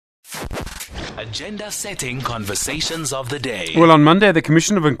Agenda-setting conversations of the day. Well, on Monday, the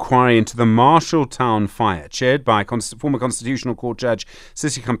Commission of Inquiry into the Marshalltown fire, chaired by former Constitutional Court Judge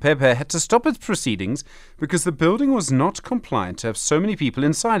Sisi Kampepe, had to stop its proceedings because the building was not compliant to have so many people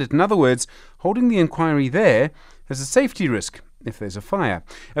inside it. In other words, holding the inquiry there has a safety risk if there's a fire.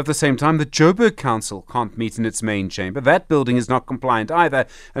 At the same time, the Joburg Council can't meet in its main chamber. That building is not compliant either,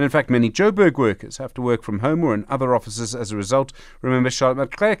 and in fact many Joburg workers have to work from home or in other offices as a result. Remember Charlotte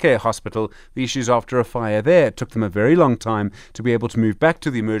Mgcini Hospital, the issues after a fire there. It took them a very long time to be able to move back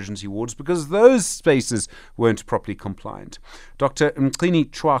to the emergency wards because those spaces weren't properly compliant. Dr. Mgcini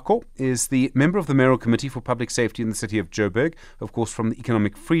Tshwaku is the member of the Mayoral Committee for Public Safety in the City of Joburg, of course from the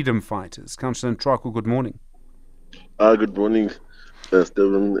Economic Freedom Fighters. Councillor Tshwaku, good morning. Good morning,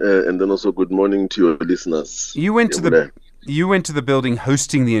 Stephen, and then also good morning to your listeners. You went to the building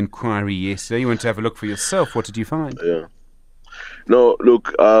hosting the inquiry yesterday. You went to have a look for yourself. What did you find? Yeah. No,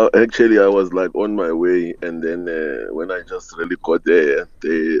 look, actually I was like on my way, and then when I just really got there,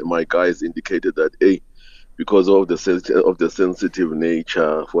 my guys indicated that, because of the sensitive nature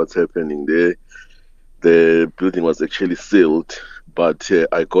of what's happening there, the building was actually sealed. But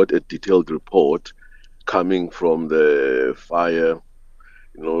I got a detailed report coming from the fire,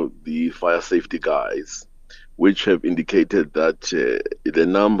 the fire safety guys, which have indicated that the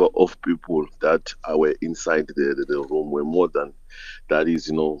number of people that were inside the room were more than that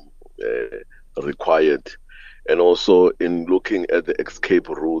is, required. And also in looking at the escape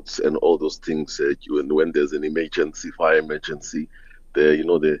routes and all those things, when there's an emergency, fire emergency,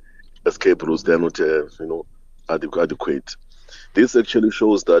 the escape routes, they're not, adequate. This actually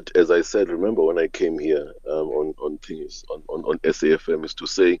shows that, as I said, remember when I came here on SAFM, is to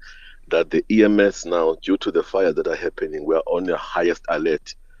say that the EMS now, due to the fire that are happening, we are on the highest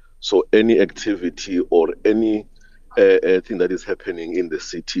alert. So any activity or any thing that is happening in the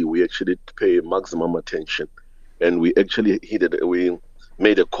city, we actually pay maximum attention. And we actually we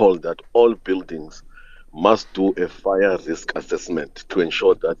made a call that all buildings must do a fire risk assessment to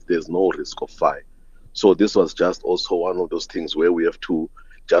ensure that there's no risk of fire. So this was just also one of those things where we have to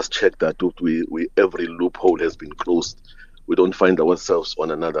just check that every loophole has been closed. We don't find ourselves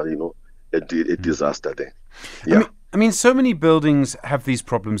on another, a disaster there. Yeah. I mean, so many buildings have these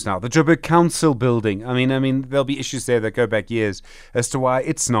problems now. The Joburg Council building, I mean, there'll be issues there that go back years as to why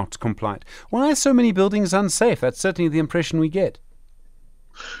it's not compliant. Why are so many buildings unsafe? That's certainly the impression we get.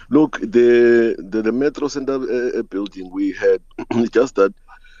 Look, the Metro Center building, we had just that.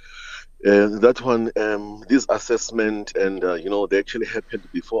 That one, this assessment, and they actually happened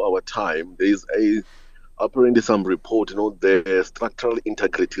before our time. There is apparently some report, the structural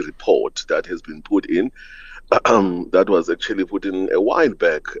integrity report that has been put in. That was actually put in a while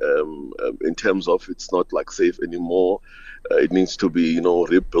back. In terms of it's not like safe anymore. It needs to be,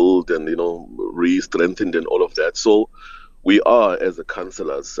 rebuilt and re-strengthened and all of that. So we are, as a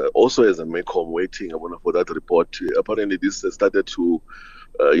councillors, also as a MECOM, waiting for that report. Apparently, this started to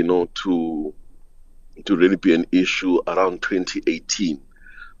really be an issue around 2018.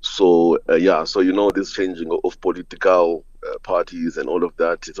 So, this changing of political parties and all of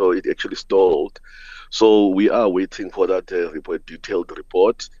that, so it actually stalled. So we are waiting for that detailed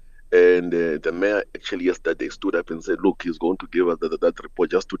report. And the mayor actually yesterday stood up and said, look, he's going to give us that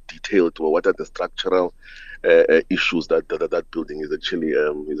report just to detail to what are the structural issues that building is actually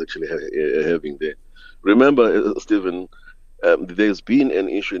having there. Remember, Stephen, there's been an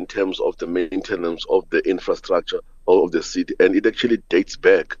issue in terms of the maintenance of the infrastructure of the city, and it actually dates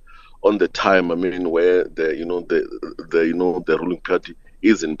back on the time, where the ruling party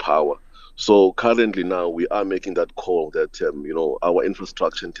is in power. So currently now we are making that call that our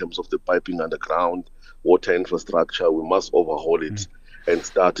infrastructure in terms of the piping underground, water infrastructure, we must overhaul it and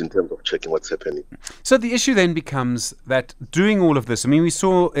start in terms of checking what's happening. So the issue then becomes that doing all of this, we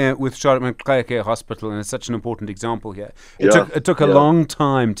saw with Charlotte Mgcini Hospital, and it's such an important example here, it took a long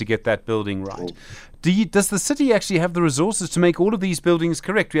time to get that building right. Does the city actually have the resources to make all of these buildings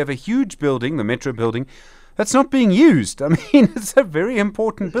correct? We have a huge building, the Metro building, that's not being used. It's a very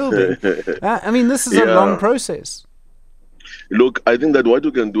important building. This is a long process. Look, I think that what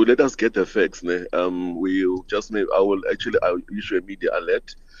we can do, let us get the facts. We'll just I'll issue a media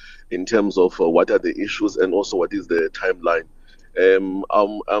alert in terms of what are the issues and also what is the timeline.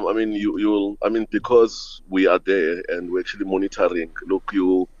 Because we are there and we're actually monitoring. Look,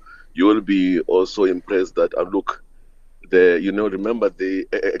 you will be also impressed that remember the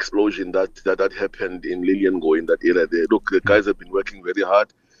explosion that happened in Liliengo in that area there. Look, the guys have been working very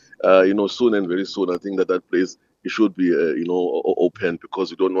hard. Soon and very soon, I think that place it should be open, because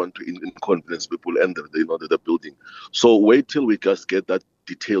we don't want to inconvenience people and the building. So wait till we just get that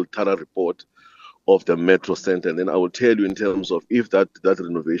detailed thorough report of the metro center. And then I will tell you in terms of if that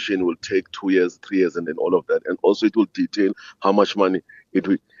renovation will take 2 years, 3 years, and then all of that. And also it will detail how much money it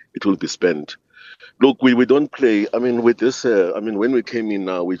will be spent. Look, we don't play. I mean, with this, when we came in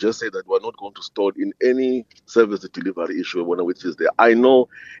now, we just said that we're not going to start in any service delivery issue which is there. I know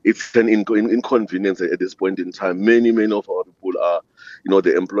it's an inconvenience at this point in time. Many of our people are,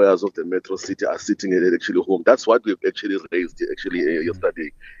 the employers of the Metro City are sitting at actually home. That's what we've actually raised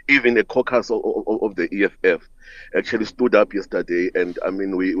yesterday. Even the caucus of the EFF actually stood up yesterday, and I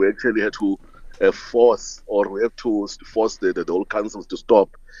mean, we actually had to force the whole councils to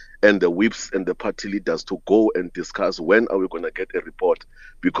stop, and the whips and the party leaders to go and discuss when are we going to get a report,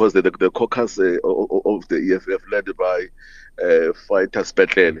 because the caucus of the EFF led by Fighter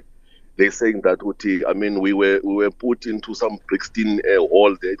Spetlele, they're saying that we were put into some Brixton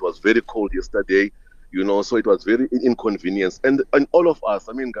hall there. It was very cold yesterday, so it was very inconvenience, and all of us.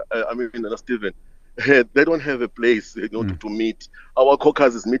 Stephen, they don't have a place, to meet. Our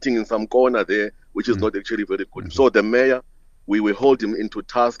caucus is meeting in some corner there, which is not actually very good. So the mayor, we will hold him into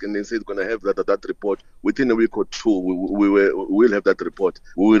task, and then say he's going to have that report within a week or two. We'll have that report.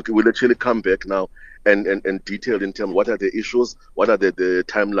 We'll actually come back now and detail in terms what are the issues, what are the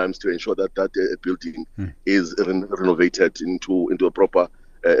timelines to ensure that building is renovated into a proper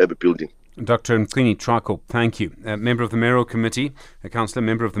building. Dr. Mgcini Tshwaku, thank you. Member of the Mayoral Committee, a councillor,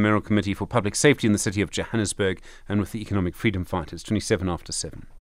 member of the Mayoral Committee for Public Safety in the City of Johannesburg, and with the Economic Freedom Fighters, 27 after 7.